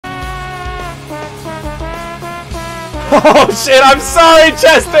Oh shit, I'm sorry,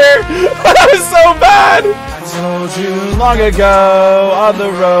 Chester! That was so bad! I told you long ago, on the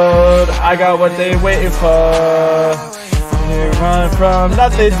road, I got what they waiting for. You run from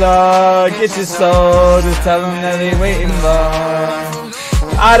nothing, dog, get your soul, just tell them that they waiting long.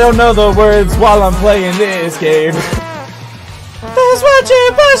 I don't know the words while I'm playing this game. That's what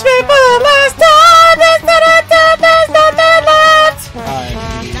you pushed me for the last time, there's nothing left.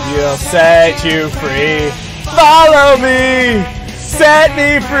 We'll set you free. Follow me, set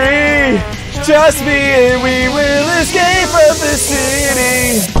me free. Just me and we will escape from the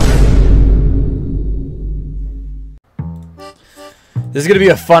city. This is gonna be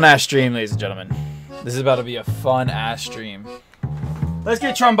a fun ass stream, ladies and gentlemen. This is about to be a fun ass stream. Let's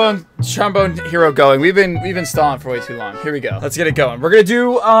get Trombone Hero going. We've been stalling for way too long. Here we go. Let's get it going. We're gonna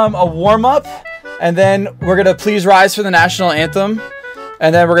do a warm up, and then we're gonna please rise for the national anthem,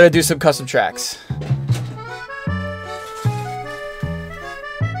 and then we're gonna do some custom tracks.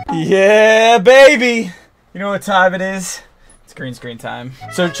 Yeah, baby! You know what time it is? It's green screen time.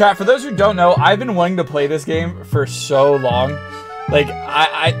 So chat, for those who don't know, I've been wanting to play this game for so long. Like,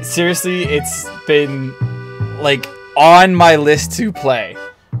 I seriously, it's been, like, on my list to play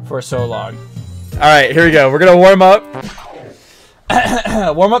for so long. Alright, here we go. We're gonna warm up.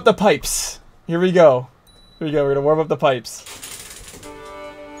 Warm up the pipes. Here we go. Here we go. We're gonna warm up the pipes.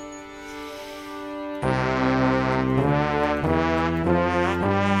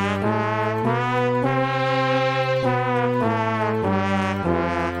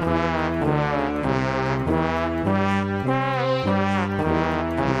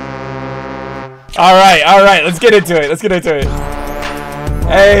 Alright, let's get into it. Let's get into it.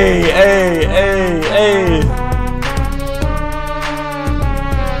 Hey, hey, hey, hey.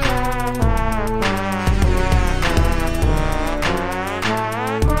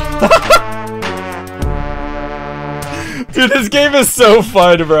 Dude, this game is so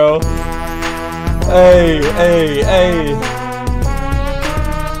fun, bro. Hey, hey, hey.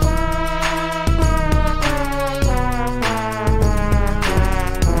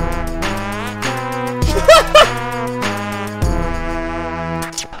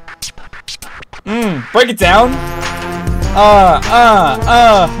 Break it down.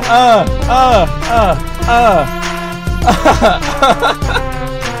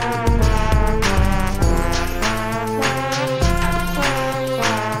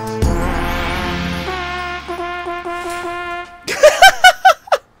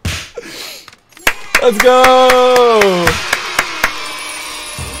 Let's go.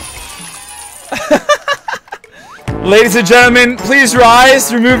 Ladies and gentlemen, please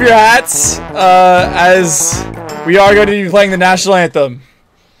rise, remove your hats, as we are going to be playing the national anthem.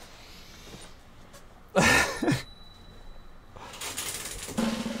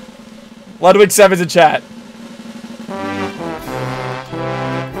 Ludwig 7's in chat.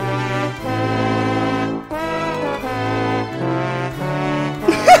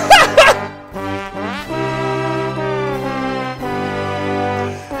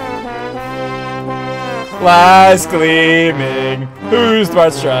 Glass gleaming, whose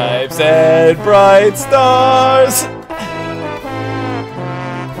bright stripes and bright stars.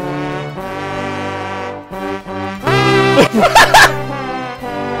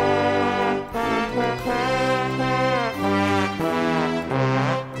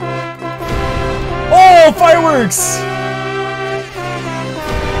 Oh, fireworks!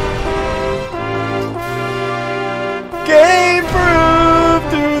 Game proved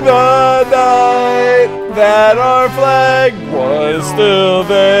through the night that our flag was still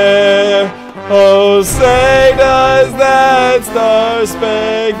there. Oh, say does that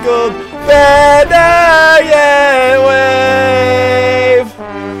star-spangled banner yet wave?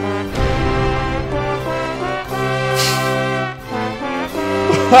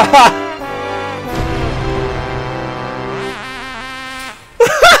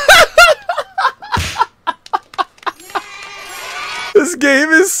 This game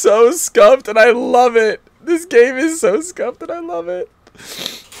is so scuffed and I love it. This game is so scuffed and I love it.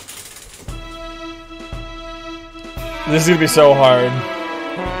 This is gonna be so hard.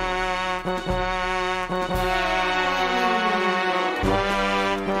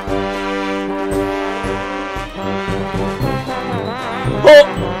 Oh!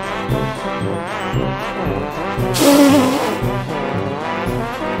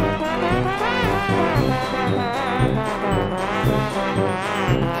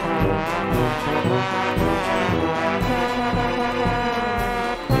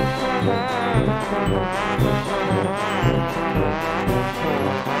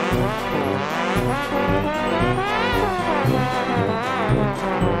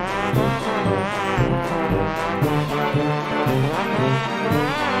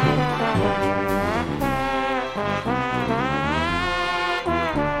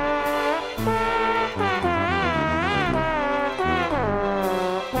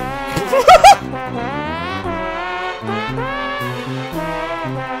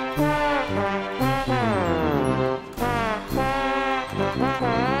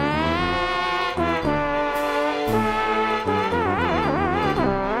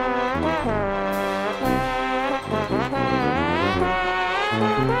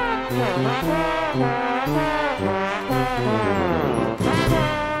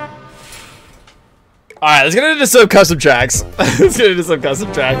 Alright, let's get into some custom tracks. Let's get into some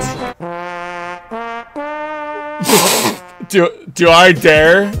custom tracks. Do I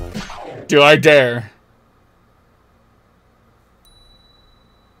dare? Do I dare?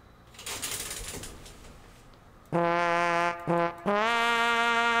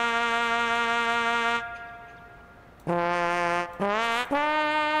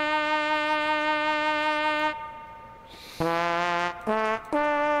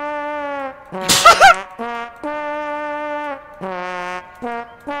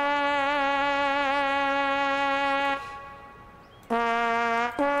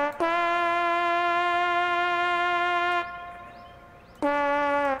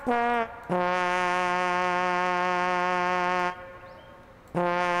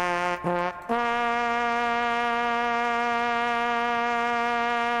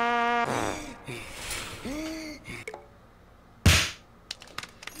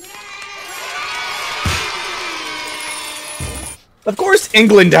 Of course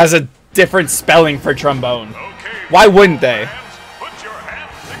England has a different spelling for trombone. Okay, why wouldn't they? Put your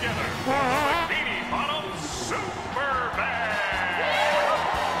hands together for the Bikini Bottom Super Band!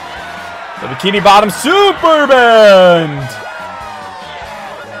 The Bikini Bottom Super Band!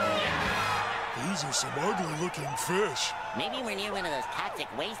 These are some ugly looking fish. Maybe we're near one of those toxic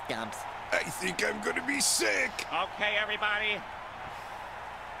waste dumps. I think I'm gonna be sick. Okay, everybody.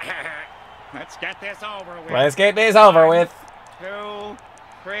 Let's get this over with. Let's get this over with. 2,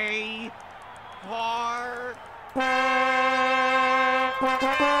 3, 4.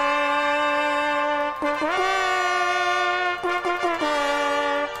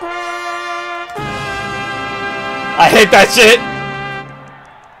 I hate that shit.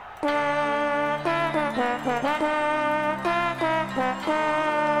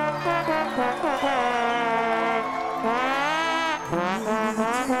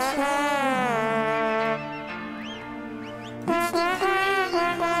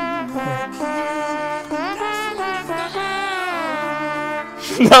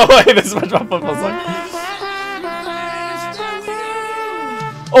 No way, this is SpongeBob football song.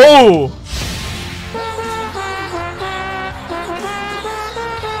 Oh!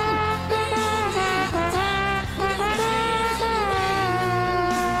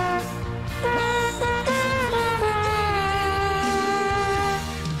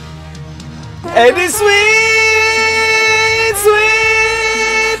 And it's sweet,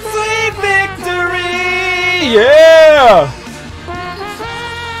 sweet, sweet victory! Yeah!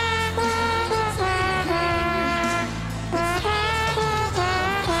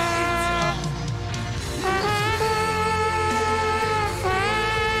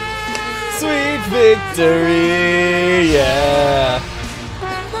 Sweet victory, yeah.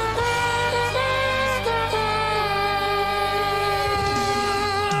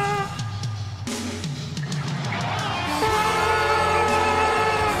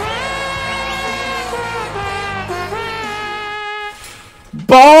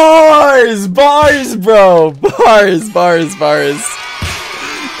 Bars, bars, bro, bars, bars, bars.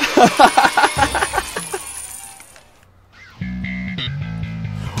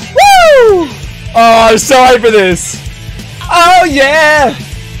 Woo! Oh, I'm so hyped for this. Oh yeah.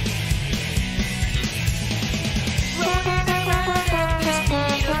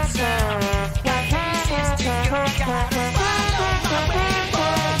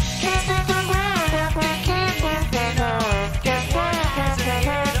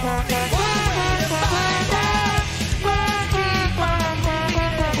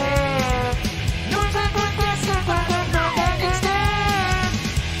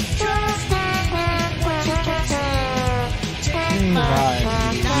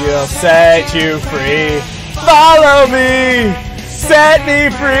 We'll set you free. Follow me, set me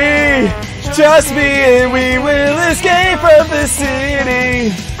free. Trust me and we will escape from the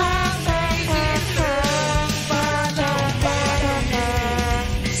city.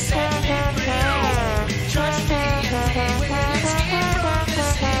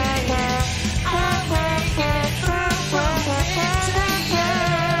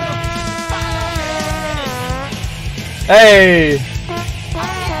 Hey!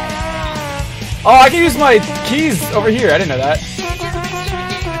 Oh, I can use my keys over here. I didn't know that.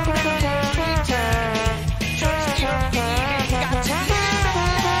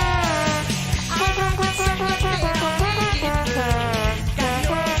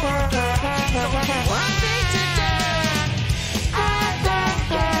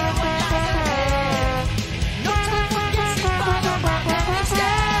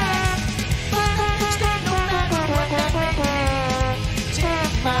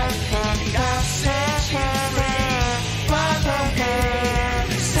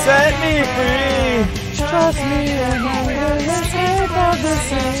 free. Trust me, and I will escape of the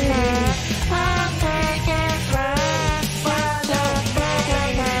sea.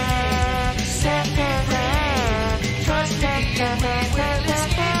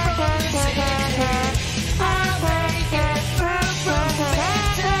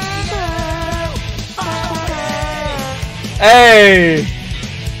 Hey!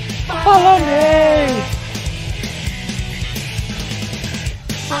 Follow me!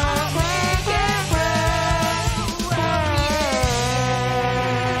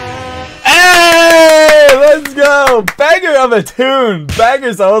 Hey! Let's go! Banger of a tune!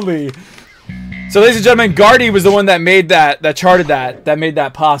 Bangers only! So ladies and gentlemen, Gardy was the one that made that charted that made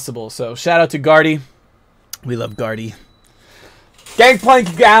that possible. So shout out to Gardy. We love Gardy.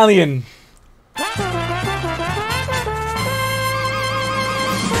 Gangplank Galleon.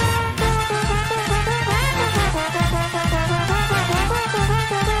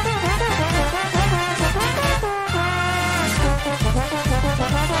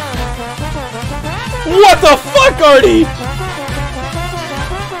 What the fuck, Artie?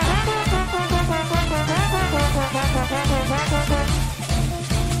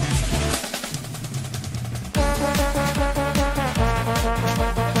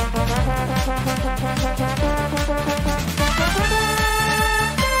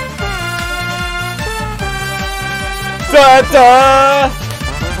 Da-da!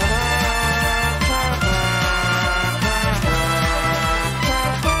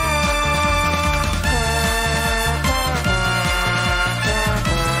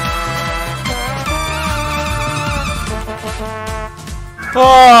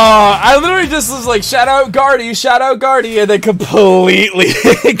 Oh, I literally just was like, shout out Gardy, and then completely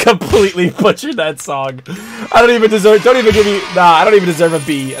butchered that song. I don't even deserve, I don't even deserve a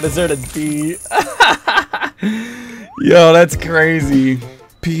B. I deserve a B. Yo, that's crazy.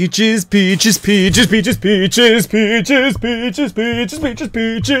 Peaches, peaches, peaches, peaches, peaches, peaches, peaches, peaches, peaches,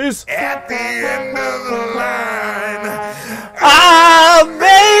 peaches. At the end of the line, I'll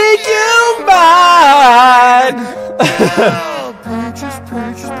make you mine. peaches,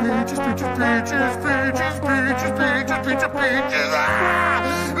 peaches, peaches, peaches, peaches, peaches, peaches, peaches, peaches, peaches. I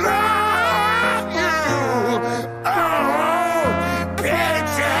love you. Oh,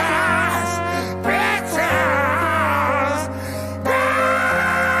 peaches, peaches, peach.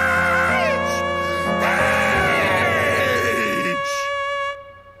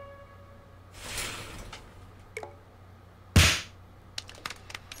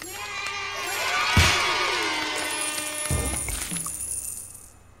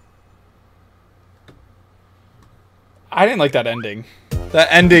 I didn't like that ending. That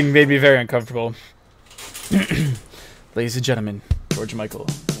ending made me very uncomfortable. Ladies and gentlemen, George Michael.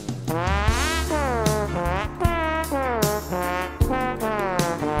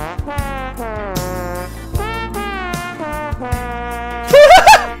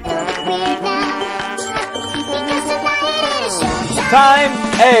 Time,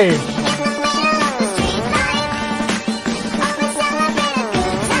 hey.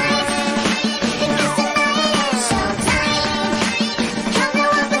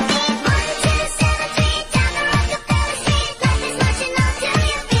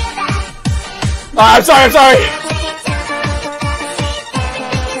 I'm sorry, I'm sorry.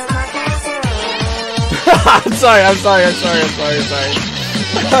 I'm sorry, I'm sorry, I'm sorry, I'm sorry, I'm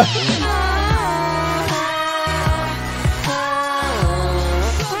sorry.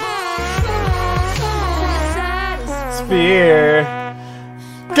 Spear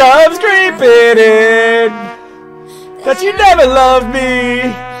comes creeping in that you never loved me,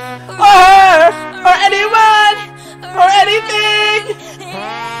 or her, or anyone, or anything.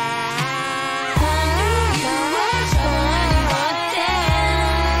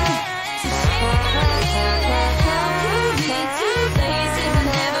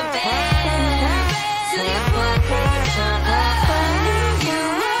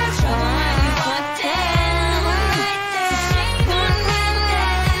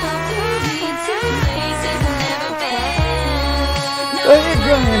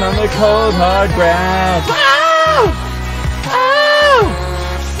 On the cold hard ground. Ow! Ow!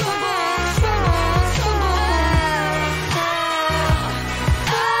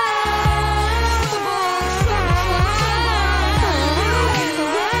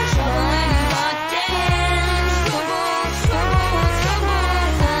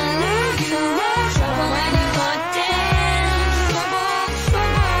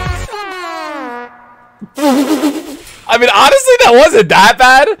 I mean, honestly, that wasn't that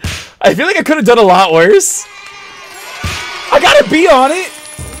bad. I feel like I could have done a lot worse. I got a B on it.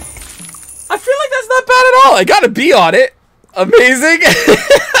 I feel like that's not bad at all. I got a B on it. Amazing.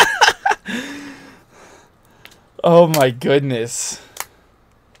 Oh my goodness.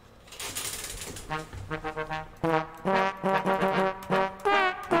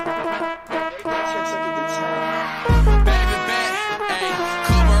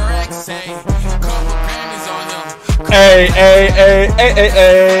 Hey, hey, hey, hey, hey,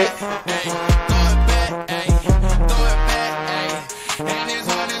 hey.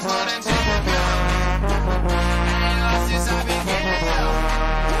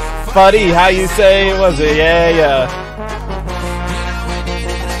 Buddy, how you say it was it? Yeah, yeah.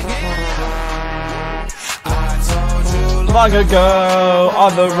 Long ago,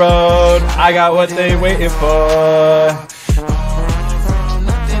 on the road, I got what they waiting for.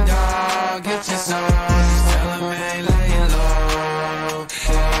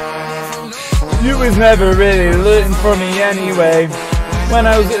 You was never really looking for me anyway. When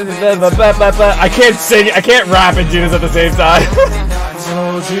I was I can't sing, I can't rap and do this at the same time.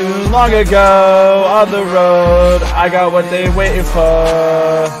 Told you long ago on the road, I got what they waiting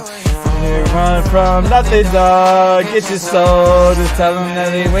for. You run from nothing, dog. Get your soul, just tell them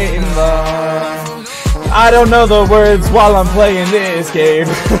that they waiting long. I don't know the words while I'm playing this game.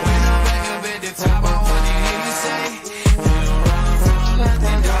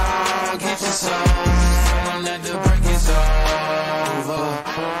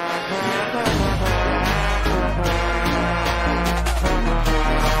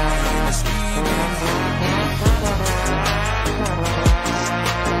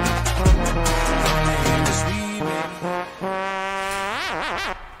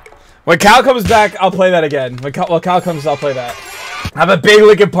 When Cal comes back, I'll play that again. When Cal comes, I'll play that. I'm a big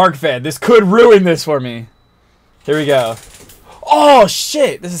Linkin Park fan. This could ruin this for me. Here we go. Oh,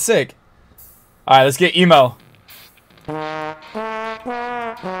 shit. This is sick. Alright, let's get emo.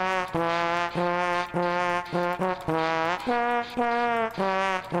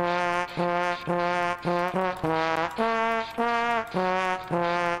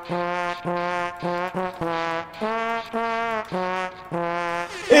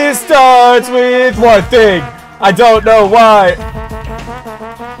 It starts with one thing. I don't know why.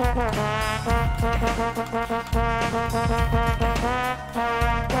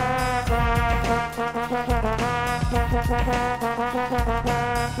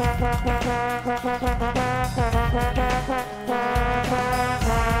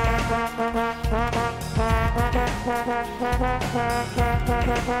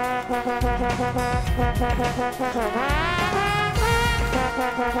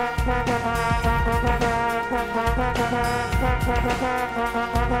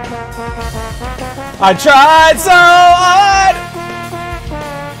 I tried so hard.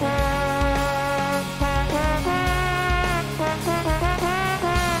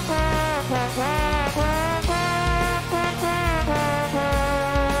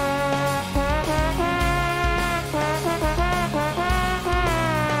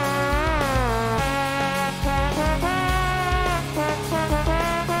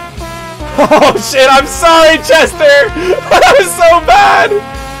 Oh shit, I'm sorry, Chester! That was so bad!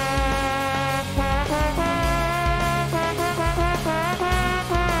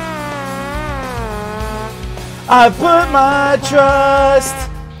 I put my trust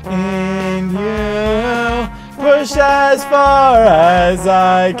in you, push as far as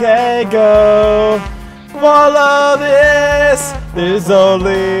I can go. For all this, there's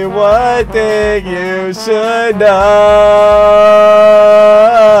only one thing you should know.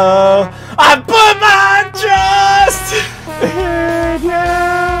 I put my trust in you.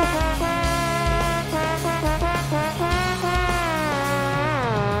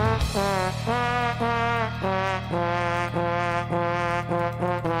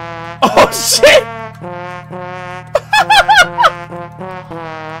 Oh shit!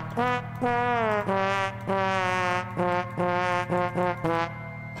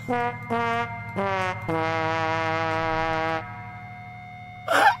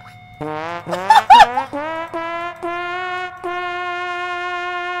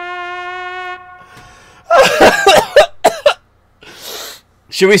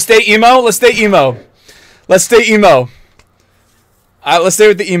 Should we stay emo? Let's stay emo. Let's stay emo. Let's stay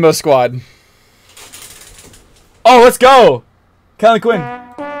with the emo squad. Oh, let's go! Kelly Quinn.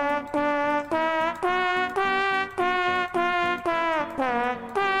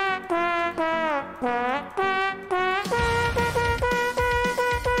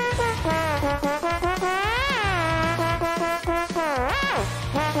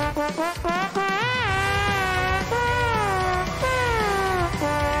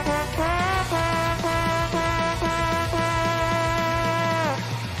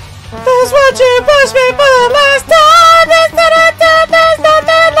 That's what you pushed me for the last time. There's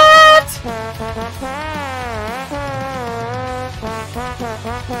nothing left.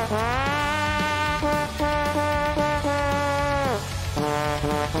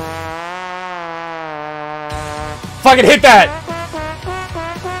 Fucking hit that!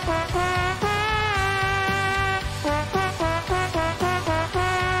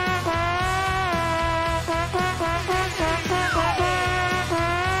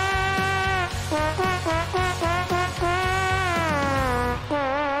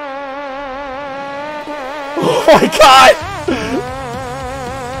 Oh my god!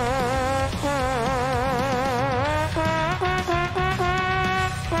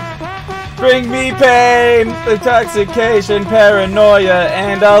 Bring me pain, intoxication, paranoia,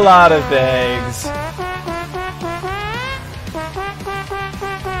 and a lot of things.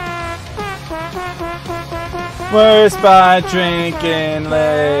 Worse by drinking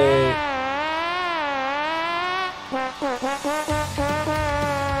late.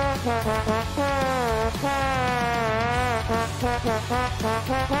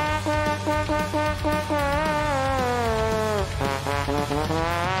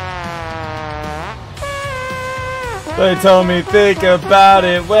 They told me think about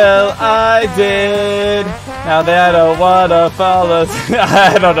it, well I did. Now that I don't wanna follow.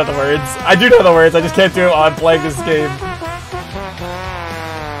 I don't know the words. I do know the words, I just can't do it while I'm playing this game.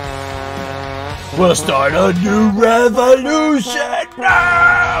 We'll start a new revolution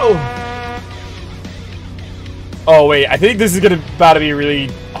now! Oh wait, I think this is about to be really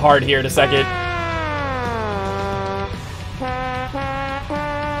hard here in a second.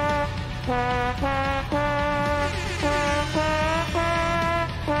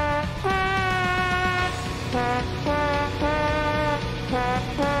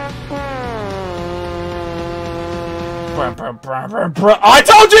 I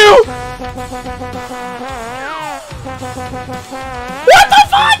told you! What the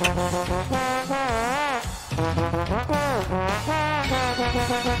fuck?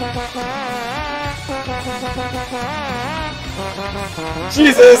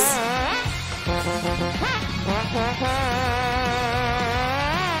 Jesus!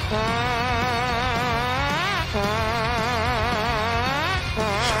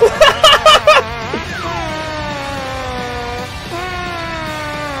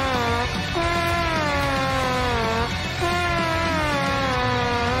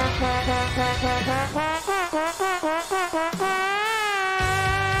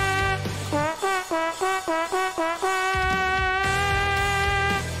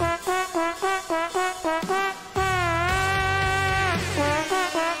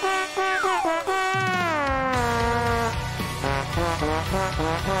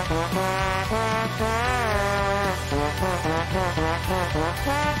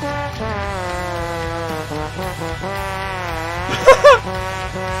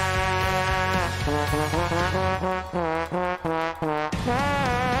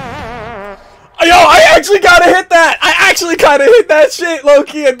 Yo, I actually gotta hit that! I actually kinda hit that shit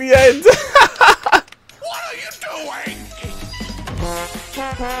low-key at the end. What are you doing?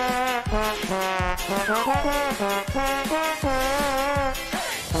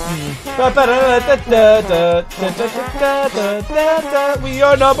 We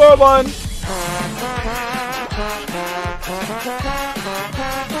are number one.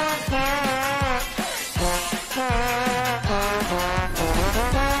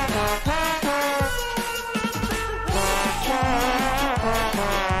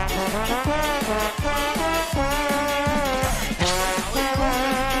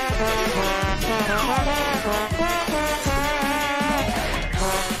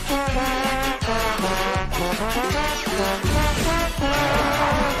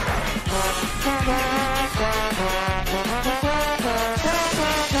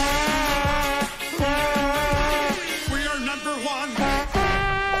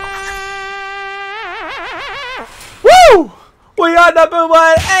 Woo! We are number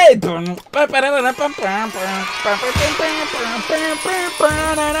one. Hey!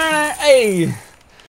 Hey!